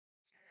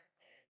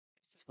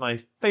This is my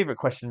favorite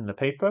question in the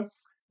paper.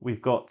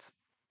 We've got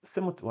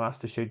we're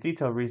asked to show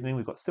detailed reasoning.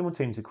 We've got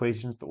simultaneous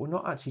equations, but we're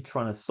not actually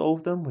trying to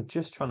solve them. We're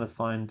just trying to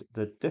find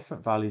the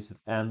different values of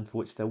m for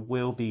which there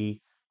will be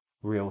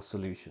real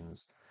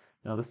solutions.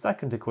 Now, the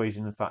second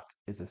equation, in fact,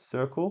 is a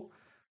circle.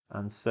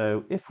 And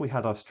so if we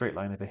had our straight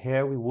line over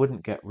here, we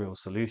wouldn't get real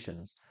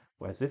solutions.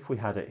 Whereas if we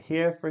had it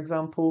here, for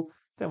example,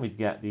 then we'd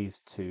get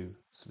these two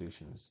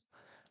solutions.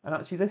 And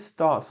actually, this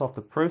starts off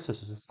the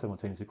process of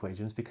simultaneous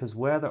equations because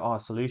where there are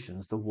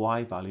solutions, the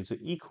y values are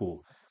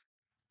equal.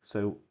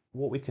 So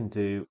what we can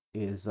do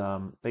is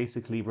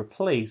basically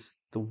replace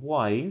the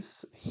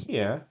y's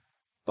here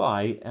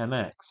by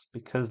mx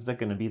because they're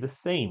going to be the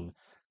same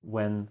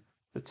when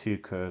the two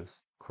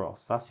curves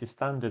cross. That's your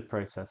standard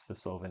process for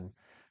solving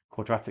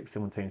quadratic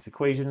simultaneous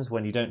equations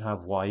when you don't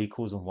have y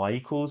equals and y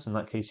equals. In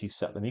that case, you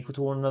set them equal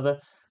to one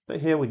another. But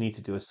here we need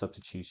to do a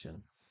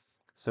substitution.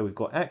 So we've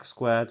got x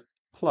squared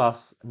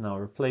plus, now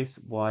replace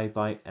y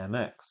by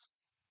mx.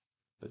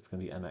 But it's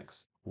going to be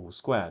mx all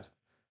squared.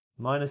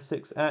 Minus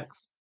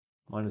 6x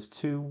minus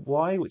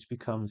 2y, which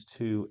becomes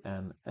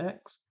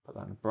 2mx, put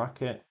that in a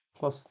bracket,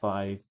 plus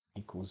 5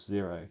 equals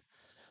 0.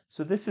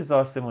 So this is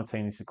our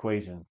simultaneous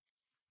equation.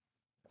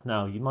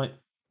 Now, you might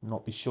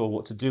not be sure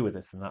what to do with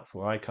this, and that's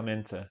where I come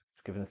in to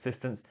give an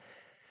assistance.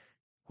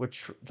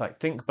 Which, like,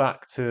 think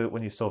back to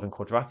when you're solving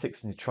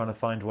quadratics and you're trying to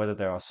find whether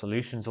there are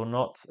solutions or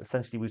not.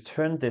 Essentially, we've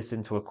turned this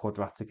into a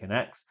quadratic in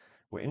X.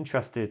 We're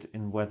interested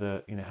in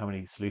whether, how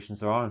many solutions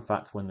there are. In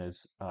fact, when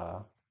there's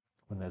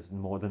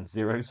more than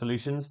 0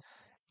 solutions,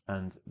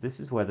 and this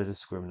is where the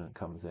discriminant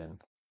comes in.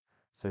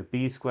 So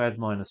b squared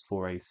minus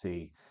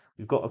 4ac.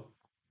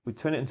 We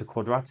turn it into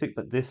quadratic,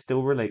 but this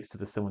still relates to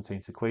the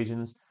simultaneous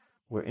equations.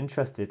 We're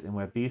interested in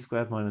where b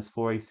squared minus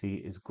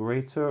 4ac is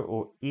greater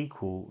or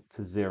equal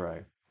to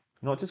 0.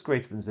 Not just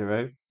greater than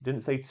 0,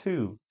 didn't say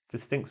two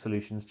distinct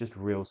solutions, just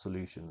real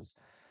solutions.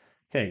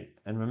 Okay,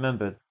 and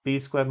remember, b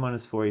squared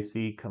minus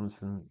 4ac comes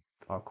from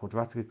our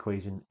quadratic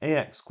equation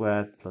ax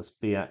squared plus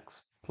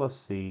bx plus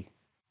c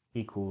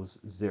equals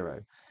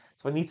 0.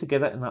 So I need to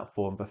get that in that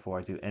form before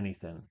I do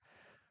anything.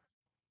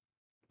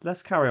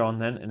 Let's carry on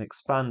then and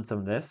expand some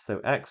of this. So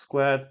x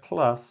squared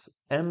plus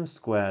m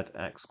squared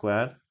x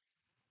squared,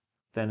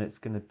 then it's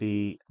going to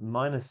be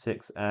minus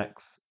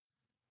 6x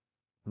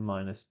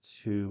minus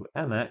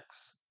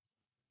 2mx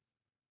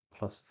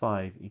plus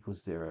 5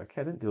 equals 0.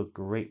 Okay, I didn't do a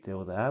great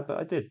deal there, but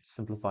I did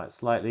simplify it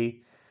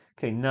slightly.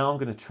 Okay, now I'm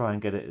going to try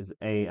and get it as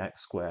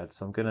ax squared.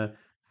 So I'm going to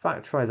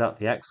factorize out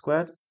the x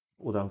squared,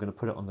 although I'm going to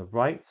put it on the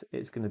right.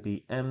 It's going to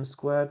be m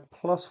squared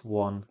plus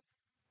 1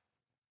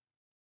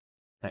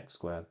 x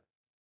squared.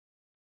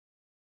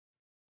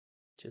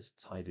 Just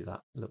tidy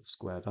that little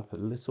squared up a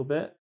little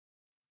bit.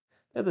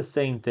 They're the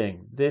same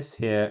thing. This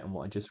here and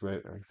what I just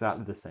wrote are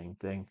exactly the same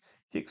thing.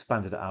 If you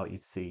expanded it out,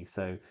 you'd see.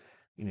 So,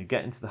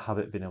 get into the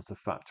habit of being able to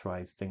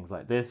factorize things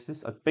like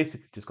this. I've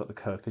basically just got the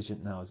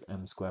coefficient now as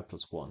m squared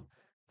plus 1.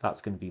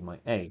 That's going to be my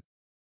a.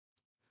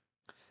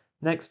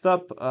 Next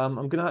up, I'm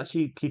going to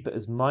actually keep it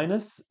as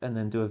minus and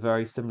then do a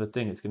very similar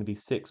thing. It's going to be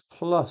 6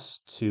 plus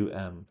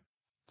 2m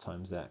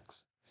times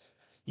x.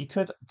 You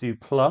could do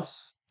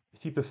plus.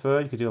 If you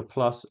prefer, you could do a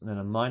plus and then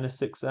a minus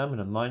 6m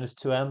and a minus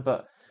 2m,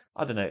 but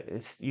I don't know,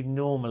 you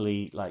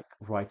normally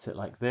write it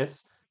like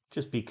this.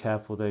 Just be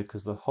careful though,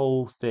 because the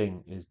whole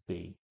thing is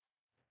b.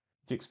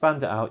 If you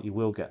expand it out, you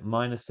will get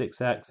minus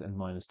 6x and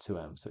minus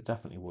 2m, so it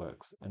definitely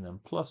works. And then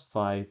plus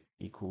 5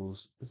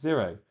 equals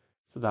 0.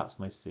 So that's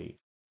my c.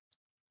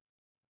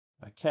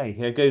 Okay,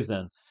 here goes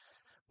then.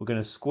 We're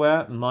going to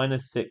square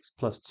minus 6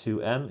 plus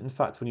 2m. In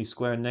fact, when you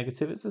square a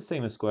negative, it's the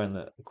same as squaring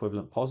the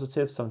equivalent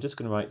positive. So I'm just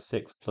going to write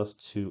 6 plus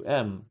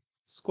 2m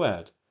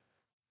squared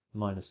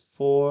minus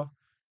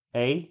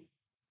 4a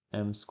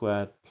m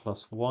squared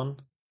plus 1,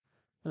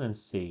 and then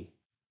c,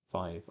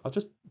 5. I'll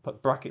just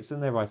put brackets in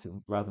there rather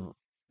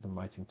than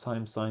writing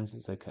time signs.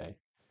 It's okay.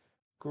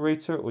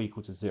 Greater or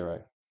equal to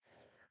 0.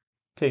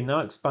 Okay, now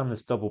expand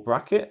this double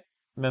bracket.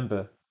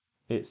 Remember,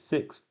 it's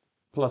 6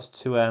 plus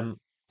 2m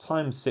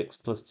times 6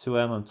 plus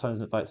 2m. I'm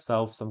timesing it by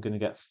itself, so I'm going to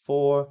get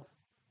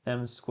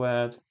 4m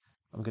squared.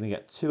 I'm going to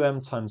get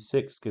 2m times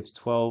 6 gives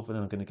 12, and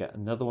then I'm going to get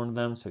another one of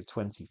them, so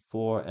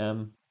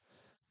 24m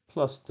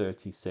plus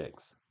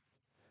 36.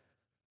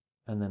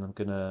 And then I'm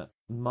going to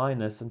I'm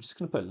just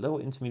going to put a little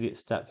intermediate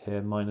step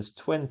here, minus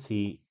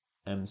 20m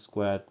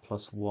squared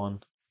plus 1.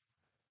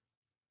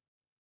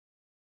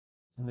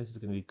 And this is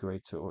going to be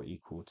greater or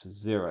equal to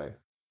 0.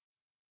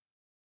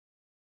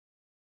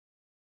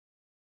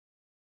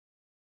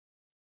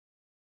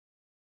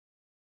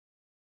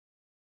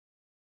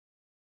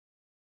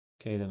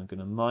 Okay, then I'm going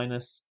to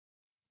minus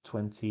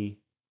 20m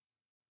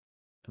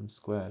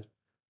squared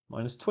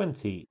minus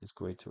 20 is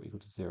greater or equal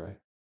to 0.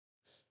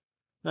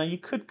 Now you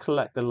could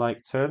collect the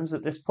like terms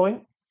at this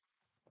point.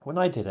 When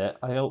I did it,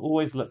 I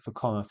always look for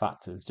common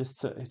factors.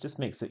 It just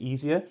makes it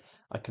easier.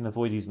 I can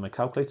avoid using my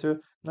calculator.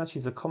 And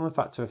actually, there's a common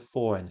factor of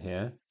 4 in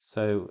here,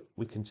 so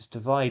we can just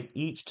divide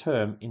each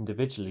term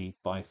individually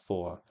by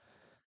 4.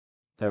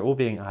 They're all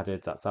being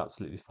added. That's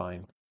absolutely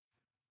fine.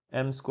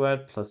 M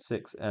squared plus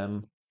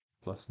 6m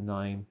plus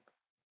 9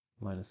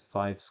 minus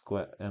 5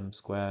 square m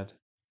squared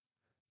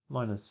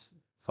minus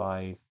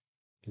 5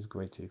 is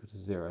greater or equal to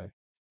 0.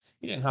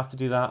 You don't have to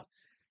do that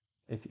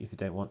if you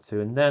don't want to,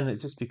 and then it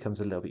just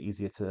becomes a little bit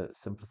easier to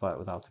simplify it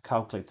without a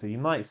calculator. You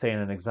might say in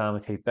an exam,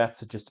 okay,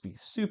 better just to be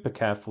super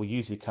careful,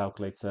 use your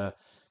calculator.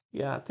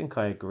 Yeah, I think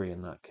I agree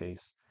in that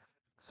case.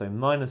 So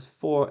minus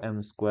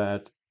 4m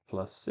squared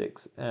plus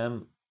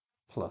 6m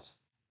plus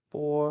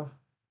 4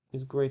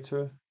 is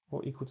greater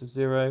or equal to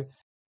 0.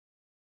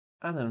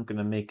 And then I'm going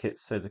to make it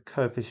so the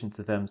coefficient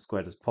of m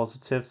squared is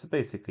positive. So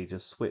basically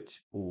just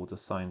switch all the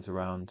signs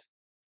around,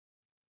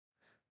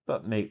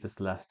 but make this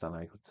less than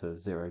or equal to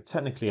 0.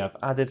 Technically, I've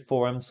added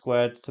 4m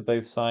squared to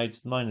both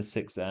sides, minus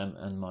 6m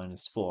and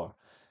minus 4.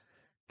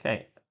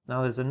 Okay,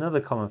 now there's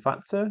another common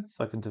factor,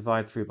 so I can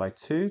divide through by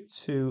 2.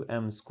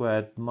 2m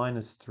squared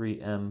minus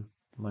 3m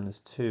minus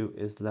 2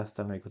 is less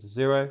than or equal to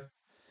 0.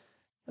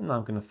 And now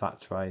I'm going to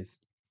factorize.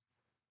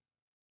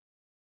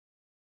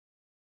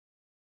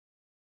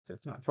 So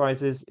it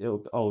factorizes,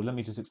 let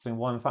me just explain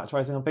why I'm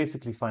factorizing. I'm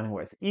basically finding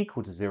where it's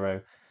equal to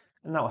 0,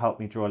 and that will help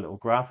me draw a little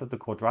graph of the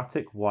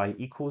quadratic, y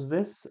equals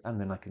this, and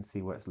then I can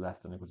see where it's less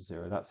than or equal to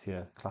 0. That's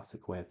your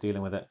classic way of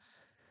dealing with it.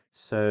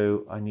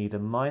 So I need a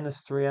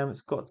minus 3m,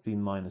 it's got to be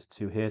minus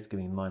 2 here to give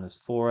me minus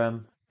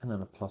 4m, and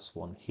then a plus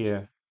 1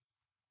 here,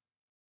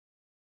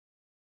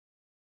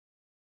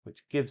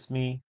 which gives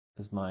me,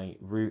 as my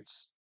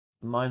roots,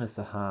 minus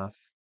a half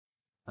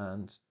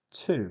and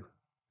 2.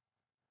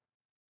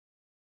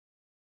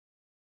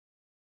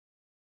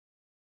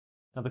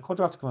 Now the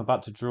quadratic I'm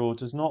about to draw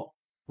does not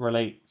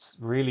relate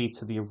really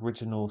to the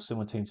original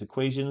simultaneous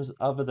equations,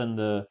 other than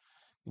the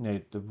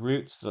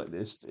roots like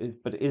this,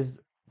 but it is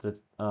the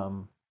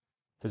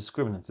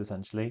discriminant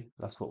essentially.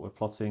 That's what we're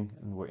plotting,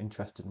 and we're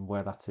interested in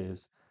where that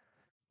is.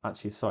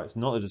 Actually, sorry, it's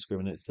not the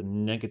discriminant; it's the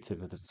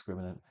negative of the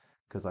discriminant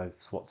because I've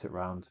swapped it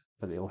round.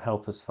 But it will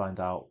help us find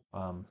out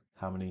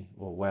how many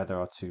or where there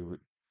are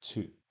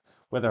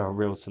where there are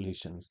real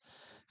solutions.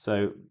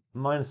 So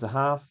minus a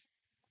half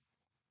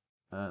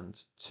and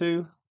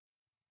 2.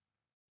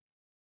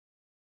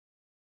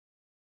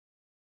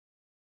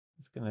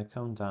 It's going to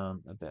come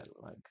down a bit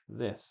like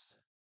this.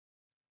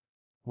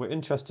 We're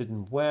interested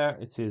in where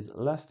it is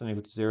less than or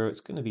equal to 0.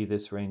 It's going to be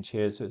this range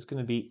here. So it's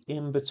going to be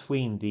in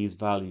between these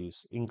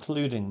values,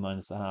 including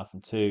minus a half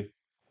and 2.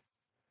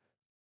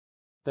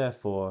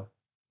 Therefore,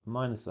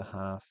 minus a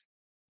half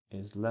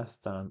is less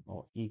than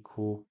or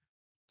equal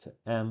to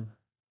m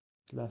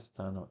less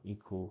than or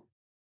equal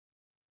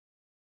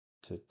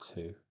to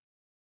 2.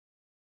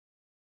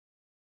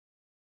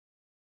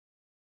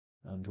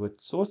 And we're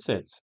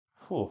sorted.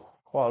 Whew,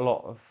 quite a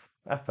lot of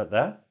effort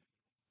there.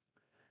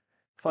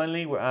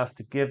 Finally, we're asked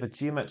to give a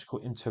geometrical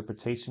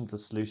interpretation of the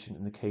solution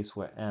in the case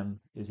where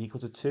m is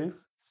equal to 2.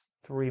 It's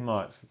 3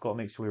 marks. We've got to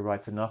make sure we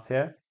write enough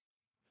here.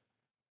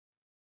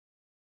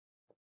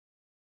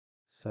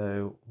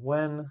 So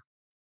when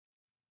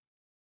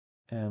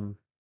m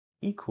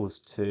equals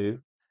 2,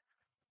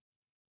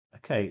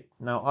 okay,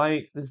 now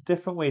there's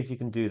different ways you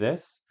can do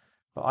this,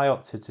 but I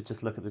opted to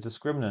just look at the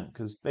discriminant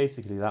because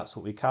basically that's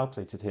what we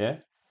calculated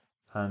here.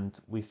 And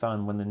we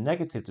found when the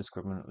negative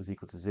discriminant was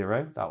equal to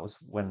 0, that was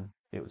when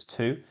it was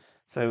 2.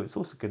 So it's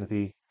also going to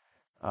be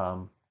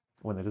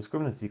when the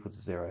discriminant is equal to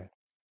 0.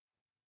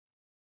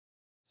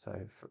 So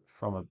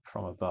from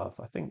above,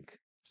 I think,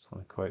 just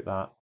want to quote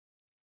that.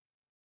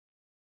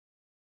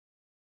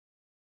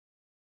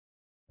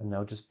 And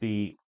there'll just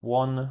be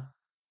one.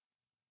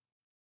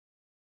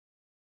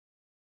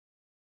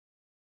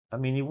 I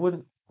mean,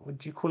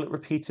 would you call it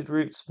repeated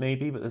roots?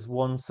 Maybe, but there's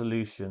one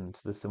solution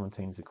to the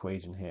simultaneous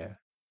equation here.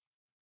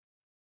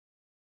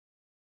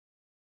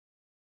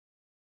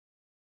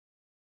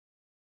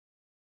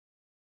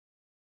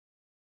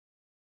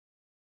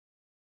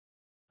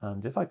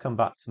 And if I come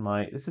back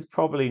to this is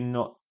probably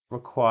not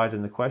required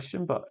in the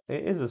question, but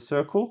it is a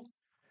circle.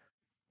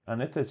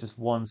 And if there's just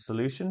one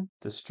solution,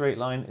 the straight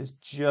line is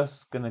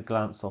just going to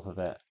glance off of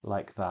it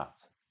like that.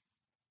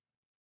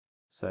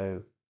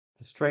 So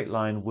the straight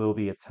line will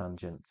be a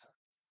tangent.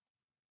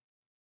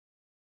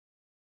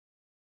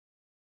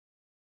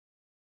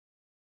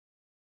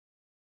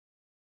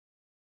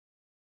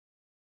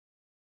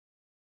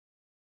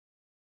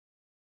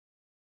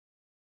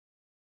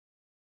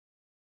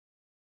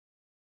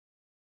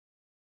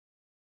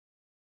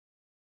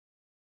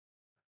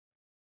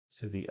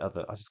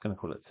 I'm just going to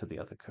call it to the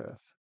other curve.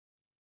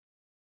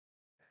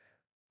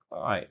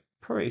 All right,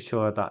 pretty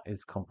sure that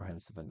is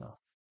comprehensive enough.